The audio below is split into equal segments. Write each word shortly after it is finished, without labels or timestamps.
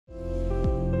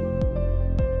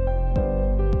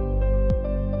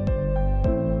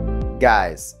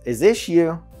Guys, is this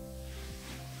you?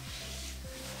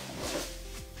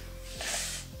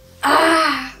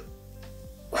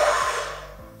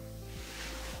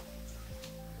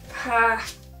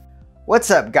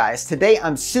 What's up, guys? Today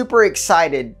I'm super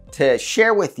excited to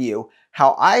share with you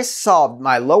how I solved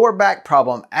my lower back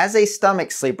problem as a stomach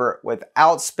sleeper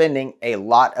without spending a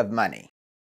lot of money.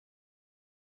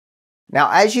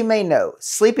 Now, as you may know,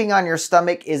 sleeping on your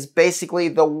stomach is basically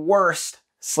the worst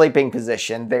sleeping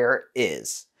position there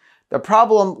is. The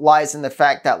problem lies in the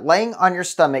fact that laying on your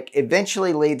stomach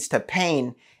eventually leads to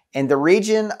pain in the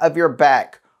region of your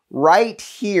back right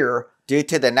here due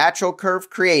to the natural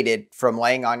curve created from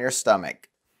laying on your stomach.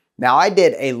 Now, I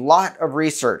did a lot of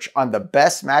research on the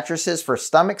best mattresses for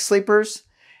stomach sleepers,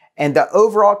 and the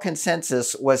overall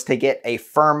consensus was to get a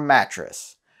firm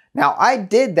mattress. Now, I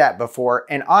did that before,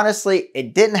 and honestly,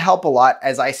 it didn't help a lot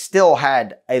as I still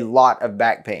had a lot of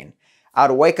back pain. I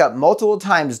would wake up multiple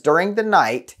times during the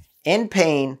night in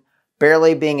pain,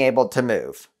 barely being able to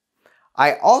move.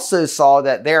 I also saw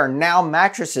that there are now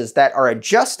mattresses that are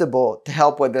adjustable to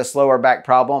help with this lower back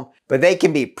problem, but they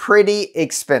can be pretty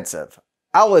expensive.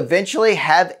 I'll eventually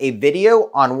have a video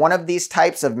on one of these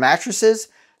types of mattresses,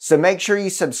 so make sure you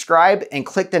subscribe and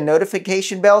click the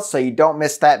notification bell so you don't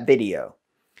miss that video.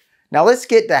 Now let's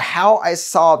get to how I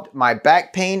solved my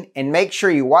back pain, and make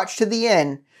sure you watch to the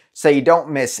end so you don't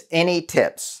miss any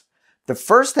tips. The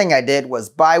first thing I did was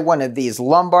buy one of these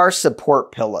lumbar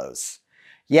support pillows.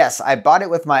 Yes, I bought it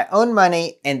with my own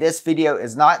money, and this video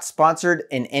is not sponsored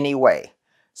in any way.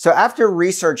 So after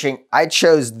researching, I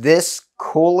chose this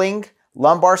cooling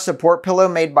lumbar support pillow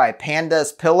made by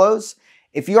Pandas Pillows.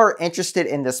 If you are interested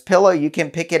in this pillow, you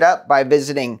can pick it up by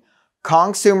visiting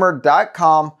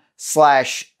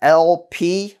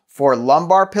consumer.com/LP for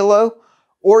lumbar pillow,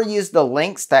 or use the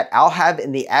links that I'll have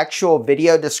in the actual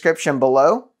video description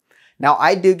below. Now,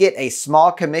 I do get a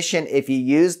small commission if you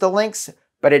use the links,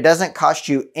 but it doesn't cost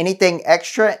you anything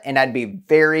extra, and I'd be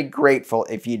very grateful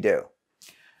if you do.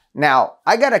 Now,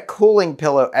 I got a cooling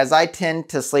pillow as I tend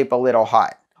to sleep a little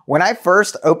hot. When I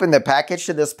first opened the package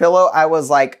to this pillow, I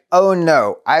was like, oh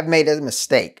no, I've made a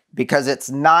mistake because it's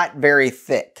not very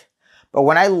thick. But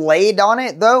when I laid on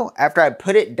it though, after I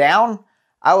put it down,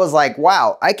 I was like,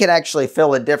 wow, I can actually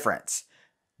feel a difference.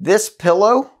 This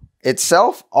pillow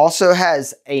itself also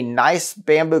has a nice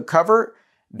bamboo cover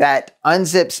that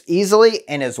unzips easily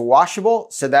and is washable,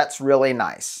 so that's really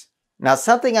nice. Now,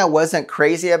 something I wasn't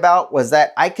crazy about was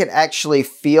that I could actually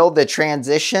feel the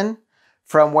transition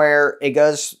from where it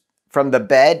goes from the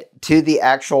bed to the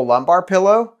actual lumbar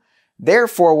pillow.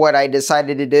 Therefore, what I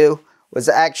decided to do was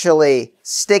actually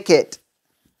stick it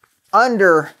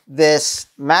under this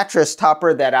mattress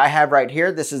topper that I have right here.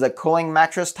 This is a cooling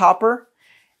mattress topper,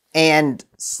 and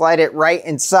slide it right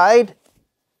inside,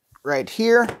 right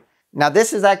here. Now,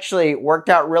 this has actually worked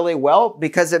out really well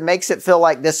because it makes it feel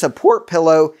like this support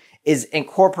pillow is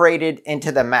incorporated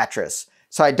into the mattress.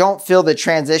 So I don't feel the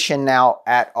transition now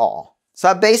at all. So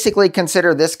I basically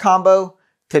consider this combo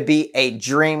to be a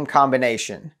dream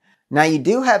combination. Now, you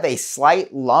do have a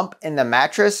slight lump in the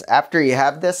mattress after you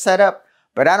have this set up,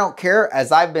 but I don't care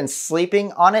as I've been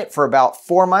sleeping on it for about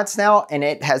 4 months now, and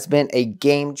it has been a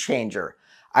game changer.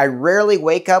 I rarely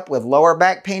wake up with lower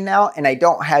back pain now, and I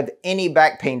don't have any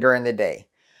back pain during the day.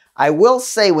 I will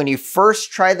say when you first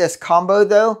try this combo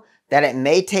though, that it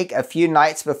may take a few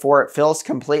nights before it feels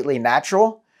completely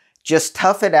natural. Just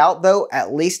tough it out though,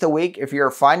 at least a week if you're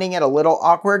finding it a little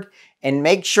awkward, and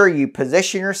make sure you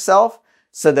position yourself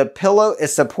so the pillow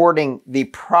is supporting the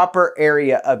proper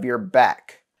area of your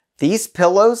back. These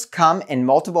pillows come in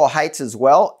multiple heights as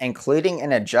well, including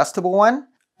an adjustable one.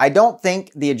 I don't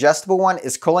think the adjustable one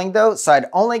is cooling though, so I'd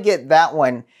only get that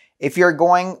one if you're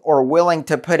going or willing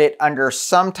to put it under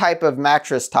some type of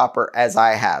mattress topper as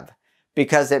I have,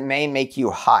 because it may make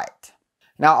you hot.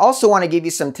 Now, I also want to give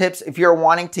you some tips if you're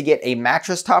wanting to get a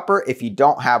mattress topper if you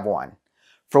don't have one.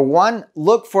 For one,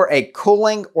 look for a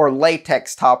cooling or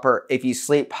latex topper if you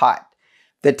sleep hot.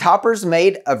 The toppers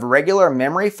made of regular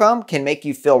memory foam can make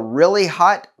you feel really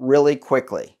hot really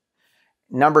quickly.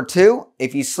 Number two,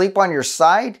 if you sleep on your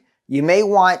side, you may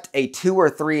want a 2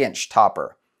 or 3 inch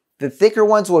topper. The thicker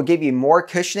ones will give you more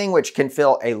cushioning, which can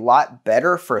feel a lot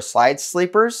better for side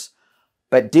sleepers.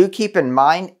 But do keep in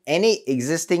mind, any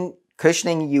existing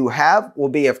cushioning you have will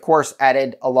be, of course,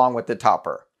 added along with the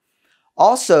topper.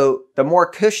 Also, the more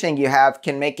cushioning you have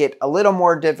can make it a little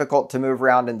more difficult to move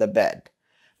around in the bed.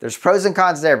 There's pros and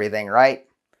cons to everything, right?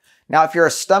 Now, if you're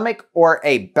a stomach or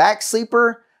a back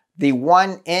sleeper, the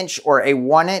 1 inch or a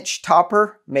 1 inch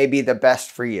topper may be the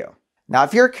best for you. Now,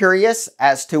 if you're curious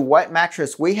as to what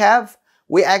mattress we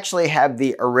actually have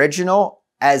the original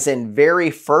as in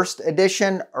very first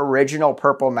edition original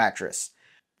purple mattress.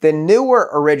 The newer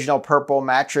original purple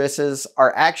mattresses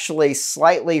are actually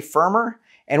slightly firmer,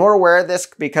 and we're aware of this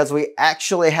because we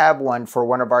actually have one for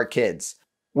one of our kids.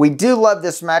 We do love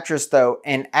this mattress though,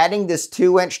 and adding this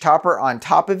 2-inch topper on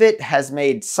top of it has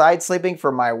made side sleeping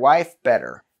for my wife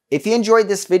better. If you enjoyed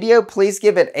this video, please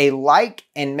give it a like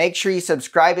and make sure you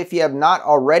subscribe if you have not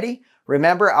already.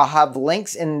 Remember, I'll have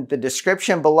links in the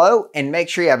description below, and make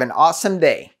sure you have an awesome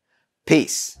day.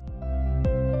 Peace.